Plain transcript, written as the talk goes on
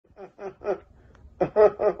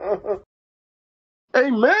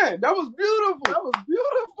Amen. That was beautiful. That was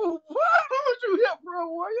beautiful. What? How much you hit, bro,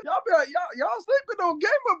 warrior? Y'all sleeping on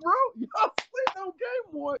Gamer, bro. Y'all sleeping on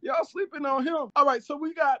Game Boy. Y'all sleeping on him. All right, so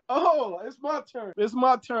we got, it's my turn. It's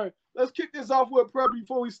my turn. Let's kick this off with prayer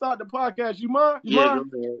before we start the podcast. You mind? You mind?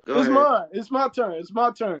 Go ahead. Mine. It's my turn. It's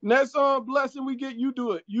my turn. Next blessing we get, you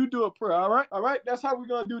do it. You do a prayer, all right? All right? That's how we're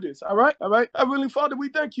going to do this, all right? All right? Heavenly Father, we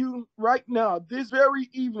thank you right now, this very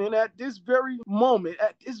evening, at this very moment,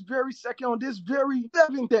 at this very second, on this very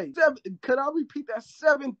seventh day. Could I repeat that?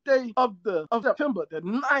 Seventh day of September, the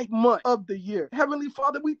ninth month of the year. Heavenly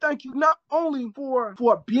Father, we thank you not only for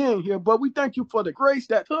being here, but we thank you for the grace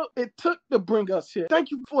that took to bring us here.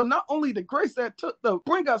 Thank you for not only the grace that took to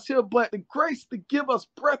bring us here, but the grace to give us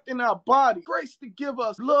breath in our body, grace to give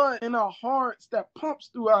us blood in our hearts that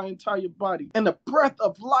pumps through our entire body, and the breath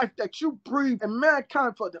of life that you breathe in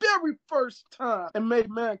mankind for the very first time and made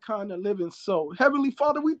mankind a living soul. Heavenly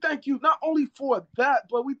Father, we thank you not only for that,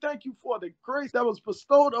 but we thank you for the grace that was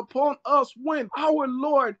bestowed upon us when our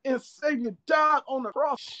Lord and Savior died on the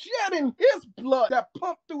cross, shedding his blood that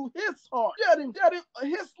pumped through his heart, shedding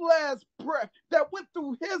his last breath that went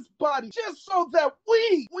through his body, just so that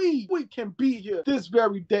we can be here this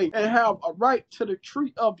very day and have a right to the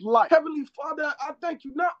tree of life. Heavenly Father, I thank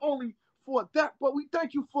you not only for that, but we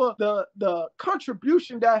thank you for the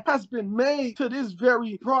contribution that has been made to this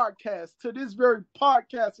very broadcast, to this very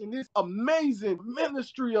podcast, and this amazing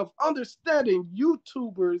ministry of understanding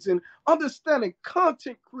YouTubers and understanding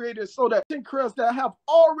content creators, so that content creators that have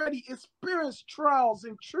already experienced trials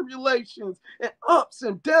and tribulations and ups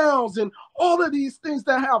and downs and all of these things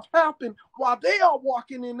that have happened while they are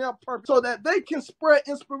walking in their purpose, so that they can spread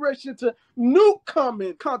inspiration to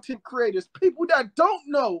newcoming content creators, people that don't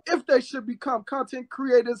know if they should become content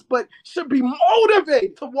creators, but should be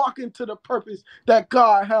motivated to walk into the purpose that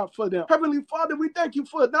God has for them. Heavenly Father, we thank you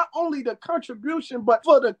for not only the contribution, but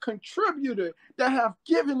for the contributor that have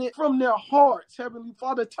given it from their hearts. Heavenly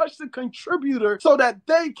Father, touch the contributor so that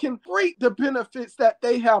they can reap the benefits that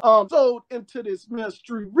they have sowed into this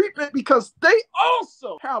ministry. Reap it because they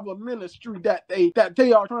also have a ministry that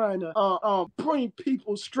they are trying to bring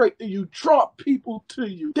people straight to you, draw people to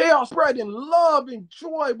you. They are spreading love and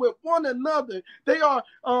joy with one another. They are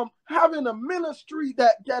having a ministry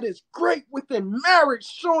that is great within marriage,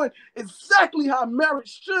 showing exactly how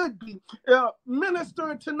marriage should be,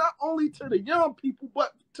 ministering to not only to the young people,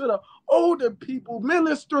 but to the older people,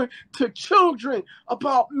 ministering to children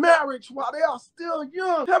about marriage while they are still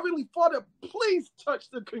young. Heavenly Father, please touch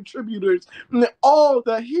the contributors and all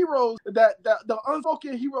the heroes, that the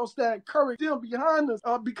unspoken heroes that encourage them behind us,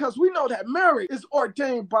 because we know that marriage is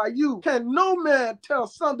ordained by you. Can no man tell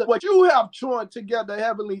Sunday what you have joined together,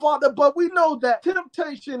 Heavenly Father? But we know that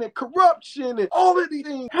temptation and corruption and all of these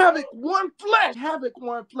things havoc one flesh.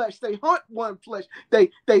 They hunt one flesh.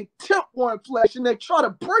 They tempt one flesh, and they try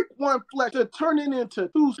to break one flesh to turn it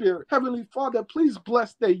into two spirit. Heavenly Father, please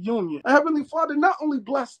bless their union. Heavenly Father, not only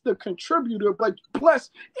bless the contributor, but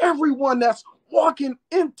bless everyone that's walking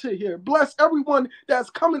into here. Bless everyone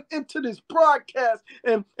that's coming into this broadcast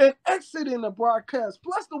and exiting the broadcast.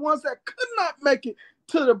 Bless the ones that could not make it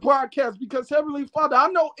to the broadcast, because Heavenly Father, I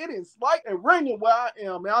know it is light and raining where I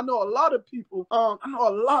am, and I know a lot of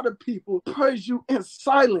people praise you in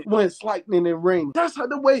silence when it's lightning and raining. That's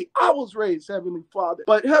the way I was raised, Heavenly Father.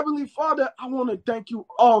 But Heavenly Father, I want to thank you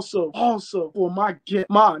also for my guest,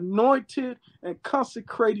 my anointed and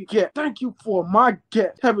consecrated guest. Thank you for my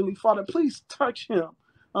guest, Heavenly Father. Please touch him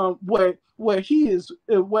where he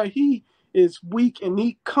is weak and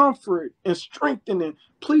need comfort and strengthening.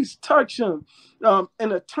 Please touch him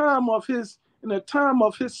in a time of his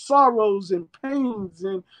sorrows and pains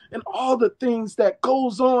and all the things that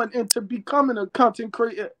goes on into becoming a content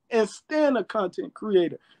creator and staying a content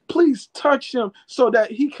creator. Please touch him so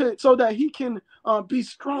that he can be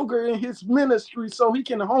stronger in his ministry, so he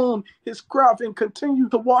can hone his craft and continue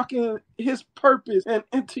to walk in his purpose and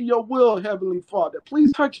into your will, Heavenly Father.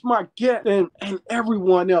 Please touch my guest and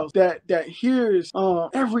everyone else that hears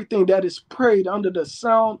everything that is prayed under the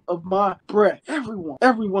sound of my breath.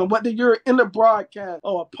 Everyone, whether you're in the broadcast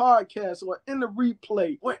or a podcast or in the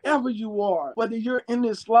replay, wherever you are, whether you're in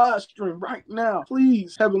this live stream right now,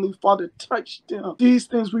 please, Heavenly Father, touch them. These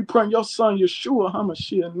things we pray in your Son, Yeshua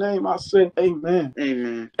HaMashiach's name. I say, amen.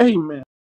 Amen. Amen.